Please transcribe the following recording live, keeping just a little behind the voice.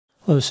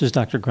Hello, this is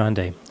Dr.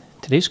 Grande.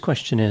 Today's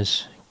question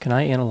is, can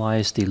I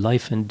analyze the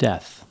life and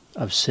death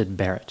of Syd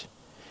Barrett?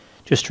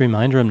 Just a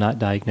reminder, I'm not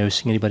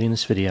diagnosing anybody in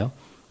this video,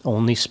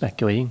 only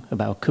speculating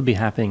about what could be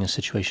happening in a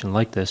situation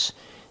like this.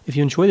 If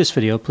you enjoy this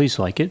video, please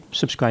like it,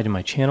 subscribe to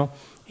my channel,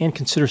 and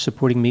consider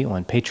supporting me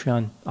on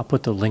Patreon. I'll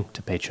put the link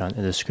to Patreon in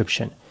the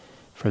description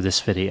for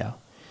this video.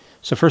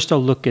 So first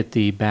I'll look at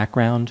the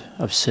background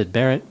of Syd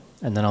Barrett,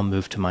 and then I'll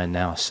move to my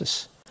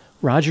analysis.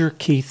 Roger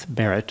Keith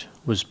Barrett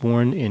was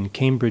born in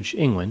Cambridge,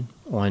 England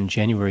on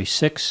January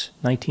 6,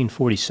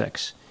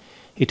 1946.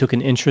 He took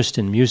an interest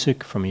in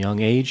music from a young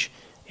age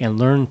and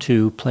learned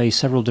to play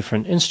several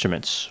different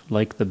instruments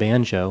like the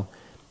banjo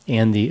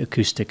and the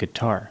acoustic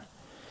guitar.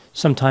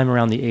 Sometime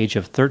around the age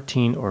of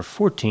 13 or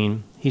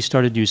 14, he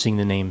started using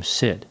the name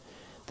Syd.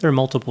 There are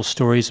multiple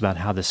stories about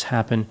how this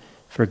happened.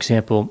 For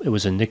example, it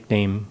was a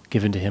nickname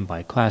given to him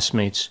by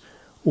classmates,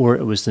 or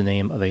it was the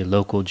name of a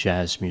local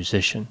jazz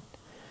musician.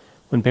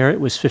 When Barrett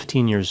was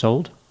 15 years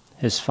old,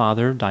 his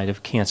father died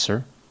of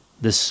cancer.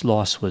 This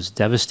loss was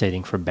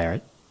devastating for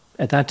Barrett.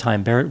 At that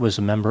time, Barrett was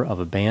a member of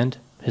a band.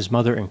 His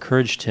mother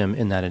encouraged him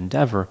in that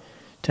endeavor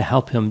to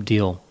help him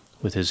deal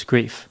with his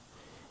grief.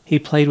 He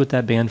played with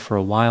that band for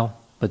a while,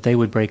 but they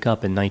would break up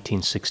in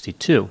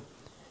 1962.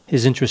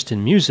 His interest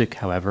in music,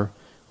 however,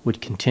 would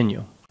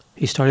continue.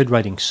 He started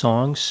writing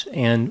songs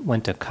and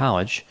went to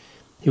college.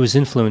 He was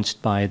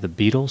influenced by the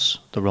Beatles,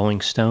 the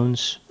Rolling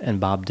Stones, and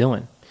Bob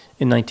Dylan.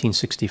 In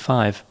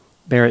 1965,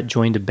 Barrett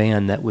joined a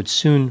band that would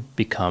soon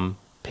become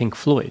Pink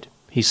Floyd.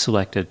 He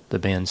selected the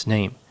band's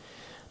name.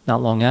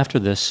 Not long after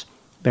this,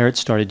 Barrett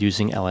started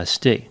using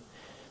LSD.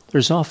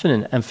 There's often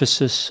an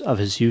emphasis of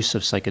his use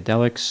of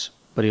psychedelics,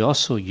 but he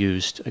also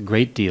used a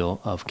great deal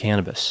of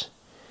cannabis.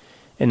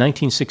 In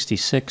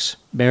 1966,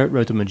 Barrett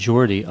wrote the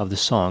majority of the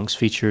songs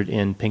featured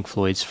in Pink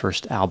Floyd's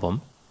first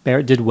album.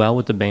 Barrett did well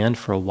with the band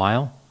for a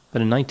while,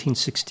 but in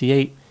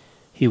 1968,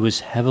 he was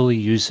heavily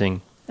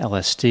using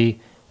LSD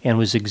and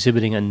was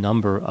exhibiting a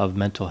number of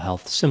mental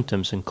health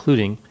symptoms,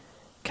 including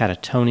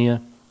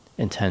catatonia,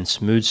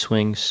 intense mood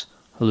swings,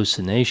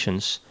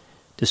 hallucinations,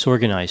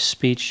 disorganized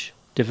speech,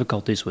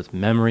 difficulties with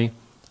memory,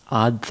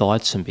 odd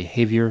thoughts and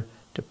behavior,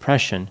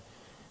 depression,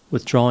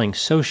 withdrawing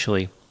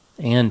socially,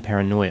 and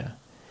paranoia.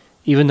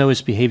 Even though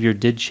his behavior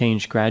did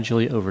change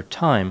gradually over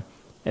time,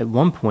 at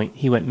one point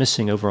he went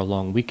missing over a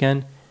long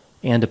weekend,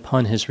 and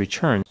upon his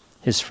return,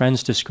 his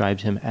friends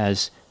described him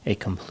as a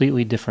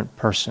completely different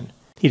person.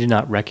 He did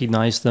not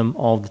recognize them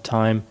all the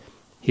time.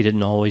 He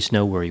didn't always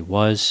know where he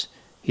was.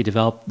 He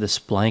developed this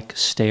blank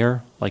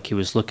stare, like he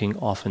was looking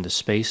off into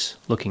space,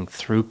 looking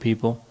through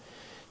people.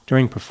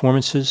 During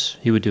performances,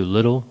 he would do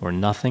little or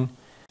nothing.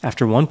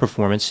 After one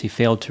performance, he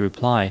failed to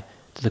reply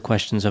to the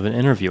questions of an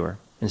interviewer.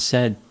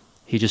 Instead,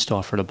 he just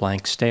offered a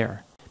blank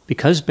stare.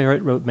 Because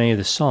Barrett wrote many of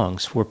the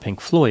songs for Pink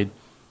Floyd,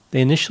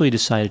 they initially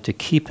decided to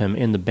keep him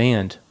in the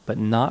band but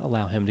not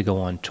allow him to go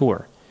on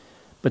tour.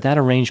 But that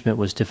arrangement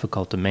was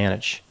difficult to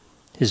manage.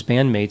 His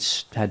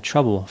bandmates had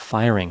trouble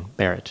firing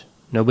Barrett.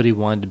 Nobody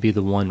wanted to be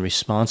the one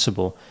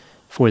responsible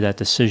for that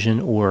decision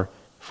or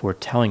for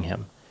telling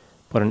him.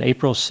 But on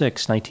April 6,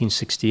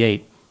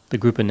 1968, the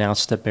group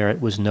announced that Barrett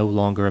was no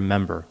longer a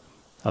member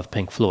of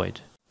Pink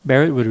Floyd.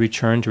 Barrett would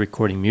return to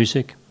recording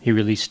music. He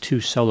released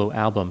 2 solo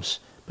albums,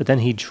 but then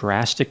he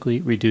drastically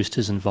reduced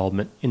his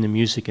involvement in the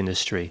music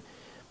industry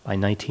by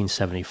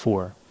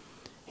 1974.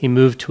 He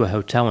moved to a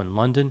hotel in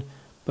London,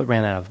 but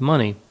ran out of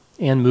money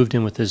and moved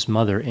in with his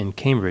mother in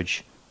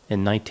Cambridge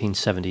in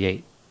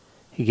 1978.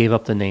 He gave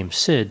up the name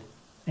Syd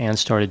and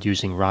started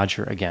using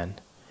Roger again.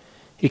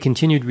 He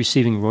continued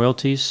receiving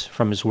royalties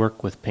from his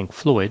work with Pink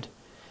Floyd.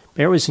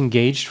 Barrett was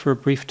engaged for a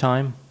brief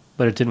time,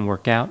 but it didn't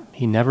work out.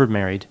 He never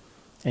married,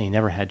 and he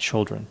never had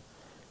children.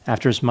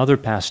 After his mother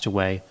passed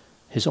away,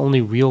 his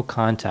only real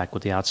contact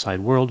with the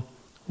outside world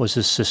was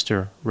his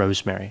sister,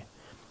 Rosemary.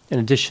 In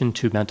addition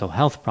to mental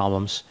health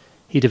problems,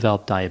 he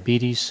developed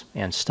diabetes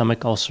and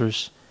stomach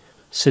ulcers.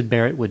 Syd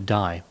Barrett would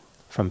die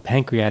from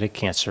pancreatic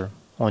cancer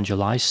on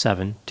July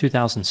 7,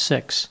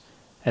 2006,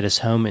 at his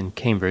home in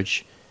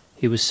Cambridge.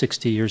 He was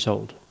 60 years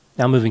old.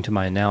 Now moving to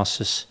my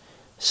analysis,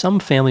 some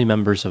family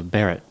members of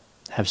Barrett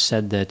have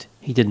said that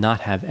he did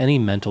not have any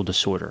mental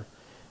disorder.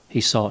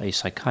 He saw a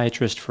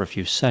psychiatrist for a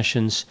few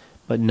sessions,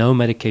 but no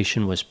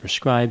medication was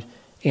prescribed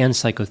and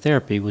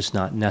psychotherapy was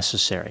not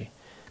necessary.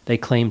 They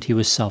claimed he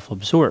was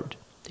self-absorbed.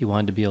 He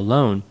wanted to be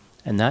alone,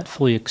 and that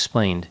fully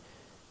explained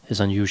his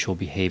unusual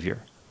behavior.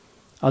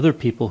 Other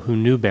people who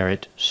knew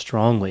Barrett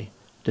strongly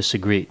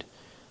disagreed,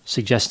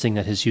 suggesting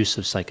that his use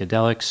of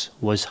psychedelics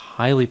was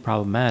highly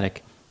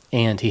problematic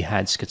and he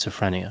had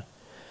schizophrenia.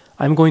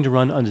 I'm going to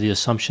run under the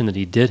assumption that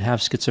he did have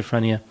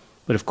schizophrenia,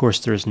 but of course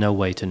there is no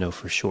way to know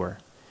for sure.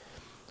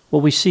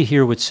 What we see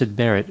here with Syd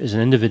Barrett is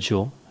an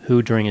individual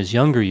who during his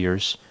younger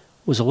years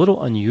was a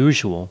little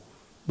unusual,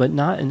 but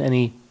not in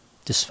any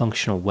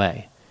dysfunctional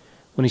way.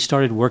 When he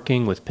started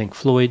working with Pink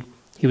Floyd,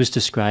 he was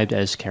described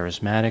as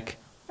charismatic,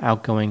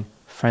 outgoing,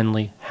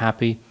 friendly,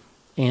 happy,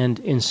 and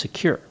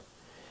insecure.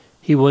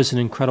 He was an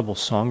incredible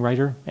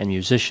songwriter and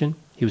musician.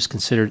 He was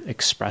considered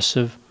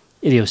expressive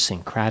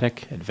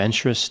idiosyncratic,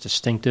 adventurous,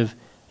 distinctive,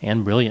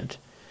 and brilliant.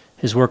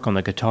 His work on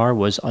the guitar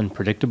was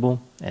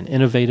unpredictable and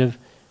innovative.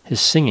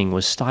 His singing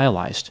was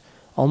stylized,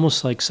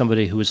 almost like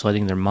somebody who was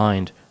letting their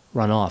mind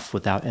run off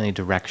without any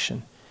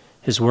direction.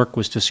 His work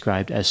was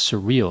described as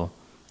surreal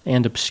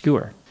and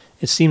obscure.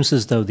 It seems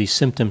as though the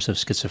symptoms of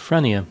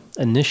schizophrenia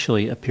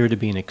initially appear to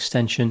be an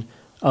extension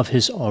of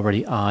his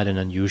already odd and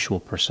unusual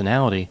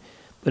personality,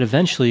 but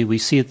eventually we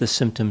see that the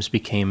symptoms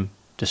became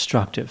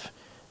destructive.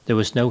 There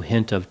was no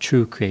hint of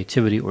true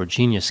creativity or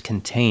genius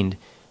contained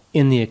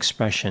in the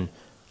expression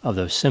of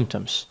those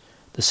symptoms.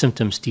 The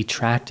symptoms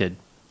detracted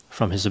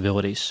from his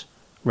abilities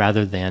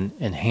rather than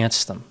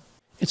enhanced them.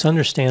 It's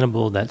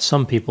understandable that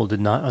some people did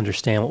not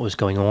understand what was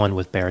going on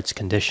with Barrett's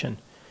condition.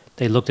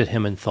 They looked at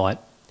him and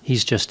thought,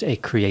 he's just a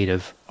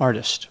creative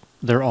artist.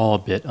 They're all a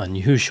bit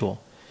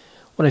unusual.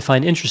 What I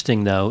find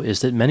interesting, though,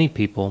 is that many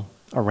people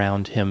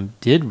around him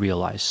did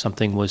realize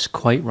something was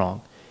quite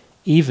wrong,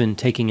 even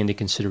taking into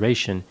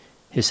consideration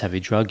his heavy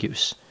drug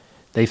use.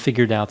 They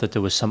figured out that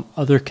there was some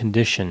other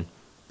condition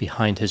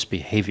behind his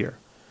behavior.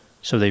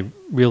 So they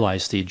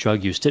realized the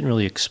drug use didn't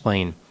really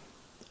explain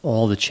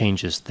all the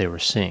changes they were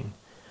seeing.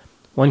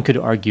 One could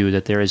argue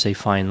that there is a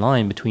fine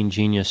line between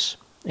genius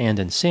and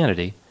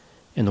insanity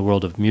in the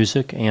world of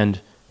music and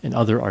in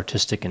other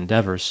artistic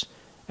endeavors.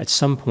 At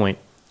some point,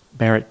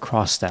 Barrett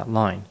crossed that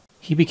line.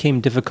 He became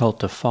difficult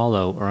to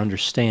follow or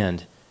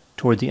understand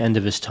toward the end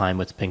of his time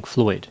with Pink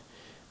Floyd.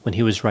 When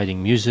he was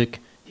writing music,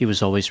 he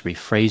was always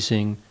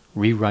rephrasing,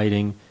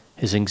 rewriting.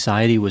 His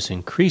anxiety was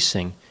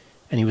increasing,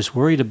 and he was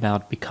worried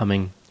about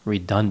becoming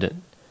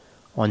redundant.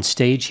 On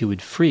stage, he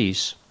would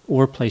freeze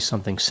or play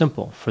something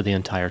simple for the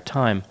entire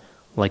time,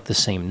 like the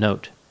same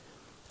note.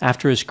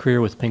 After his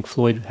career with Pink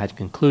Floyd had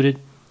concluded,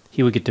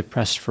 he would get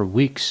depressed for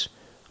weeks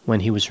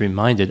when he was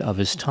reminded of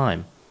his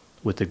time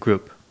with the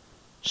group.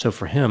 So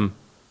for him,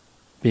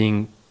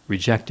 being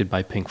rejected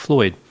by Pink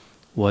Floyd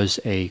was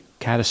a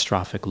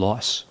catastrophic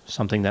loss,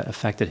 something that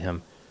affected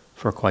him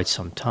for quite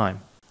some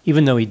time.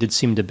 Even though he did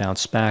seem to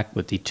bounce back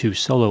with the 2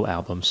 solo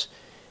albums,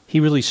 he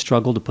really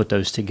struggled to put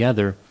those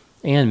together,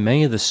 and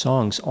many of the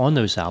songs on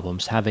those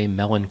albums have a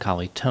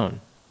melancholy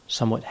tone,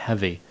 somewhat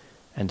heavy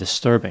and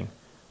disturbing,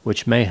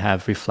 which may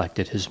have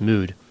reflected his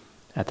mood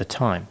at the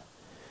time.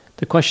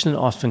 The question that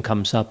often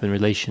comes up in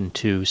relation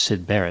to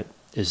Syd Barrett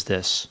is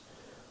this: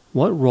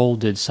 what role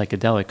did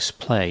psychedelics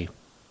play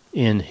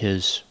in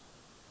his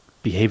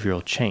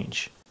behavioral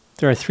change?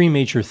 There are 3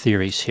 major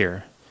theories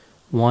here.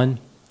 1,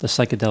 the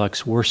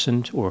psychedelics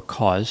worsened or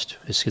caused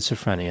his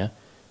schizophrenia.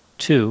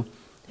 2,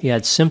 he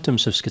had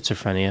symptoms of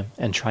schizophrenia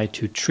and tried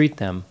to treat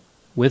them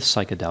with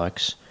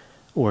psychedelics.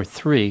 Or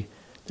 3,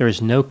 there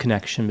is no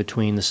connection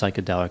between the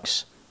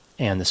psychedelics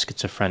and the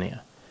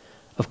schizophrenia.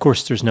 Of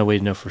course, there's no way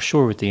to know for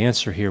sure what the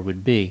answer here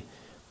would be,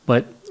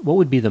 but what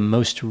would be the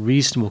most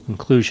reasonable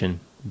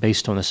conclusion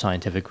based on the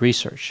scientific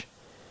research?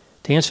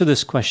 To answer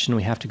this question,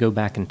 we have to go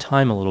back in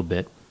time a little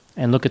bit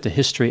and look at the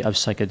history of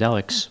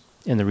psychedelics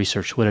in the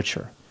research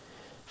literature.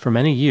 For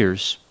many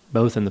years,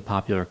 both in the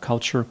popular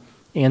culture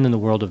and in the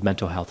world of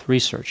mental health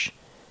research,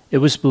 it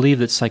was believed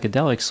that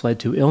psychedelics led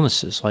to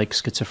illnesses like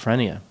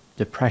schizophrenia,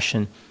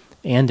 depression,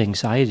 and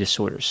anxiety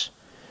disorders.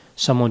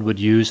 Someone would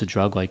use a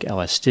drug like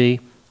LSD,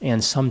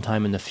 and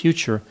sometime in the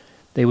future,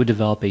 they would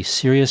develop a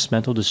serious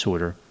mental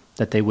disorder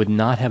that they would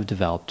not have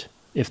developed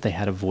if they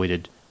had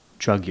avoided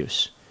drug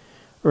use.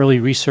 Early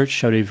research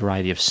showed a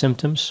variety of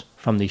symptoms,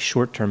 from the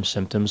short-term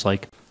symptoms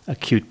like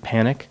acute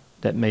panic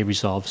that may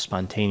resolve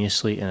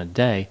spontaneously in a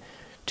day,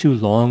 to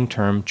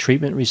long-term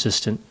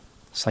treatment-resistant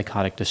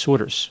psychotic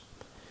disorders.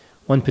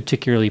 One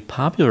particularly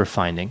popular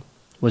finding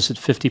was that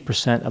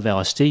 50% of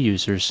LSD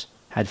users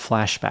had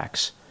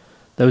flashbacks.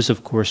 Those,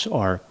 of course,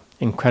 are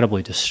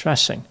incredibly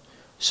distressing.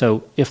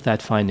 So if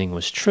that finding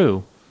was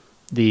true,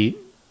 the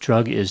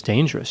drug is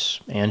dangerous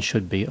and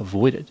should be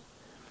avoided.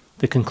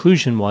 The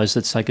conclusion was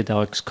that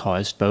psychedelics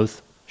caused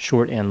both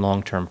short and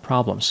long-term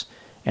problems,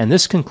 and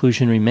this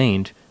conclusion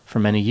remained for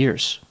many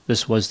years.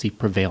 This was the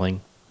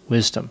prevailing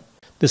wisdom.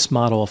 This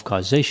model of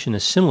causation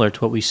is similar to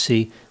what we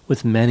see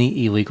with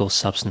many illegal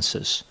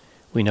substances.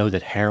 We know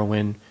that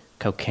heroin,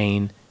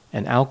 cocaine,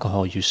 and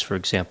alcohol use, for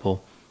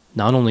example,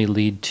 not only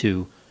lead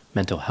to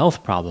mental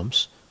health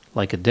problems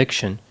like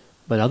addiction,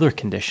 but other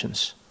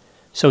conditions.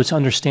 So it's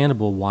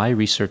understandable why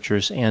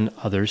researchers and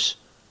others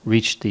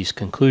reached these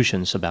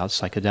conclusions about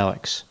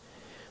psychedelics.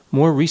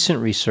 More recent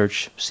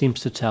research seems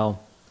to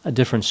tell a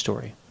different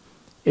story.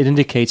 It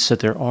indicates that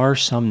there are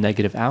some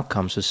negative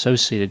outcomes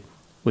associated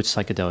with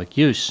psychedelic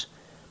use,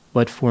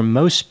 but for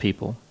most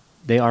people,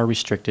 they are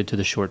restricted to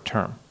the short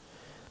term.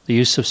 The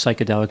use of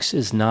psychedelics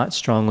is not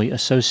strongly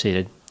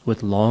associated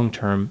with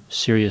long-term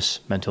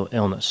serious mental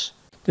illness.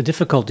 The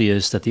difficulty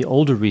is that the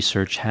older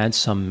research had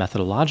some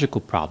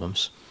methodological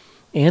problems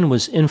and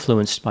was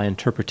influenced by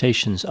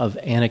interpretations of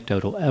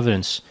anecdotal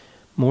evidence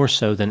more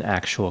so than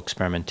actual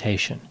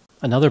experimentation.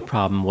 Another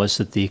problem was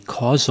that the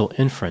causal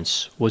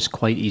inference was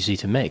quite easy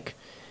to make.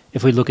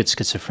 If we look at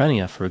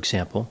schizophrenia, for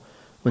example,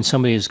 when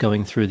somebody is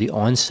going through the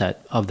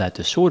onset of that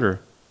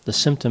disorder, the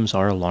symptoms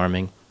are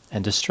alarming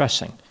and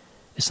distressing.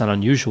 it's not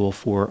unusual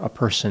for a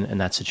person in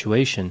that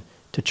situation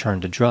to turn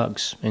to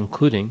drugs,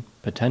 including,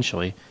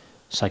 potentially,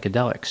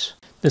 psychedelics.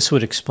 This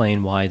would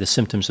explain why the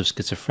symptoms of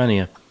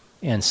schizophrenia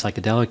and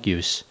psychedelic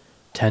use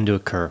tend to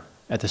occur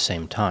at the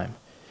same time.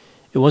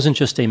 It wasn't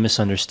just a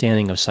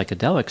misunderstanding of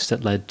psychedelics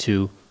that led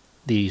to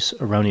these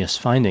erroneous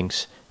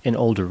findings in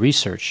older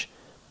research,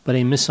 but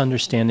a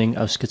misunderstanding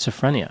of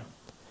schizophrenia.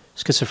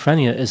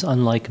 Schizophrenia is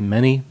unlike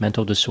many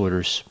mental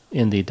disorders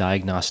in the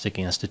Diagnostic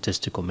and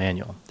Statistical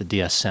Manual, the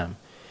DSM.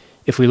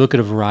 If we look at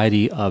a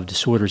variety of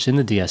disorders in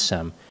the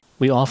DSM,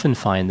 we often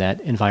find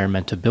that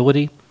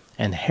environmentability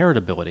and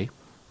heritability,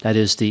 that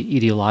is, the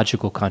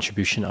etiological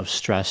contribution of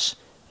stress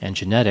and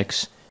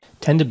genetics,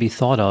 tend to be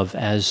thought of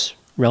as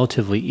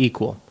relatively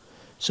equal.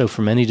 So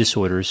for many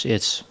disorders,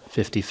 it's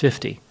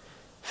 50-50.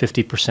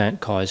 50%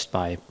 caused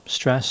by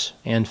stress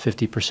and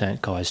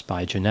 50% caused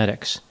by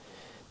genetics.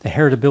 The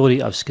heritability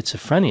of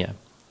schizophrenia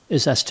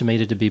is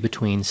estimated to be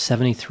between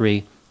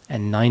 73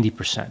 and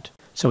 90%.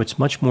 So it's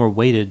much more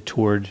weighted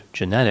toward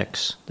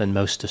genetics than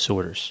most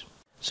disorders.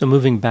 So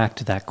moving back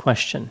to that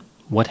question,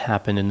 what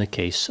happened in the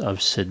case of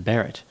Syd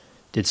Barrett?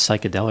 Did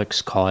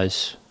psychedelics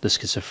cause the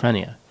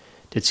schizophrenia?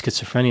 Did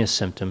schizophrenia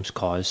symptoms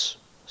cause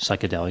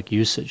psychedelic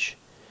usage?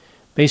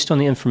 Based on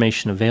the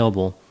information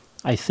available,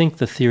 I think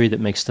the theory that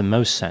makes the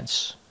most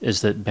sense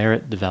is that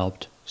Barrett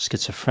developed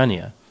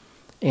schizophrenia,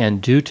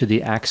 and due to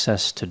the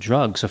access to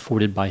drugs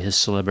afforded by his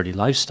celebrity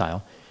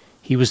lifestyle,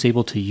 he was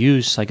able to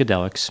use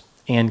psychedelics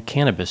and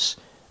cannabis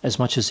as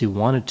much as he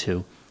wanted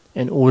to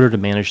in order to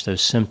manage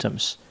those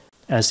symptoms.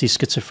 As these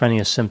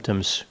schizophrenia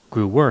symptoms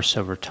grew worse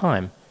over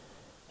time,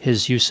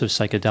 his use of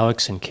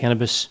psychedelics and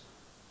cannabis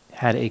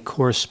had a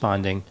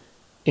corresponding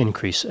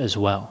increase as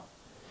well.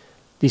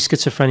 The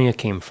schizophrenia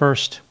came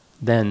first,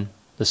 then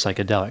the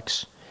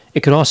psychedelics.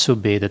 It could also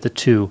be that the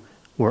two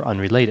were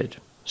unrelated.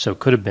 So it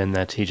could have been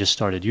that he just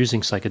started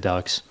using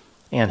psychedelics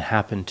and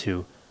happened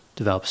to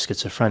develop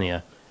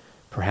schizophrenia.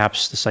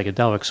 Perhaps the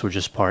psychedelics were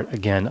just part,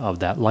 again, of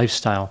that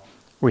lifestyle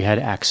where he had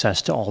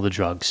access to all the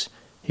drugs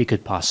he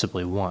could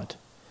possibly want.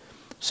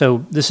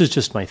 So this is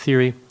just my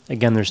theory.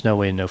 Again, there's no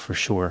way to know for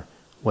sure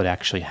what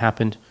actually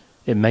happened.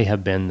 It may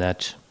have been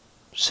that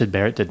Syd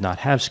Barrett did not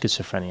have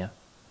schizophrenia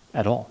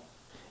at all.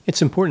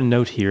 It's important to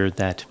note here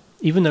that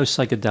even though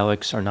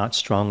psychedelics are not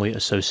strongly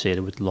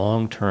associated with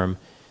long-term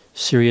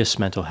serious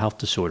mental health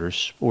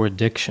disorders or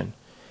addiction,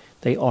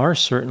 they are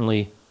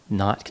certainly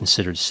not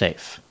considered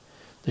safe.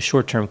 The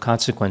short-term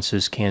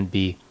consequences can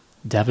be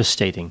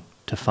devastating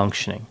to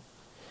functioning.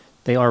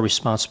 They are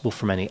responsible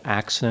for many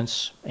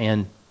accidents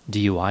and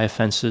DUI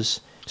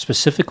offenses.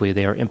 Specifically,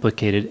 they are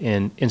implicated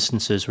in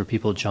instances where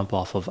people jump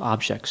off of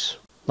objects,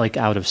 like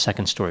out of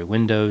second-story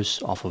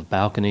windows, off of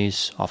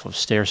balconies, off of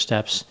stair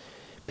steps.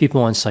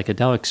 People on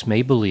psychedelics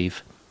may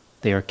believe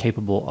they are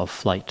capable of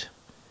flight,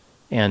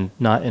 and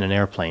not in an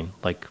airplane,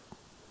 like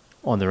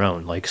on their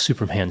own, like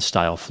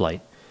Superman-style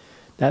flight.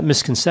 That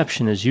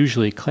misconception is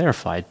usually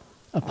clarified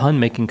upon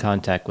making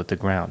contact with the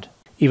ground.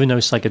 Even though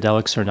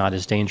psychedelics are not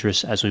as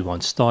dangerous as we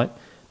once thought,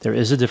 there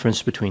is a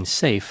difference between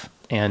safe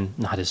and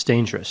not as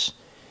dangerous.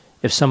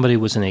 If somebody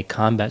was in a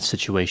combat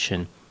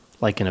situation,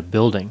 like in a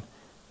building,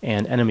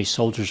 and enemy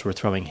soldiers were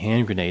throwing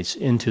hand grenades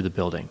into the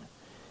building,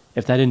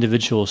 if that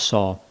individual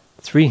saw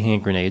 3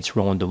 hand grenades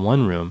roll into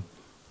one room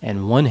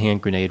and 1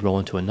 hand grenade roll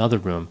into another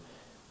room,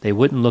 they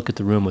wouldn't look at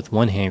the room with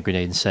 1 hand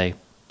grenade and say,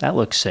 "That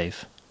looks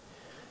safe."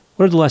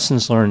 What are the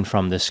lessons learned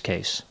from this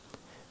case?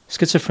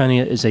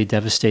 Schizophrenia is a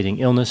devastating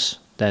illness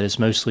that is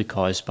mostly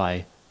caused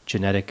by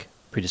genetic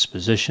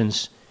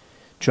predispositions.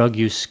 Drug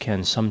use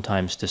can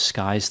sometimes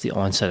disguise the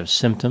onset of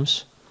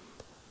symptoms.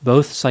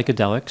 Both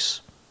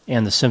psychedelics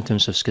and the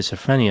symptoms of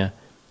schizophrenia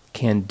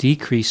can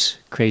decrease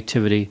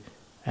creativity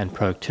and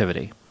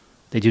productivity.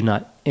 They do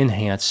not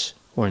enhance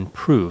or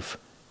improve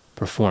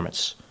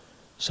performance.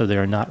 So they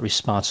are not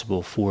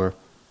responsible for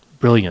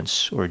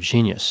brilliance or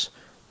genius.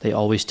 They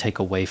always take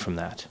away from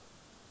that.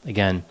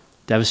 Again,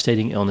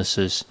 devastating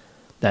illnesses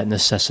that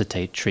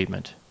necessitate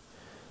treatment.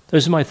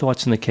 Those are my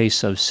thoughts in the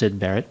case of Syd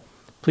Barrett.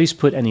 Please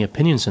put any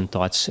opinions and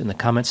thoughts in the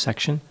comments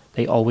section.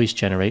 They always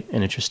generate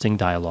an interesting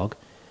dialogue.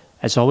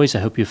 As always, I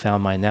hope you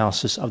found my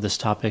analysis of this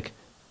topic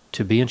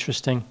to be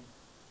interesting.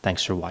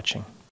 Thanks for watching.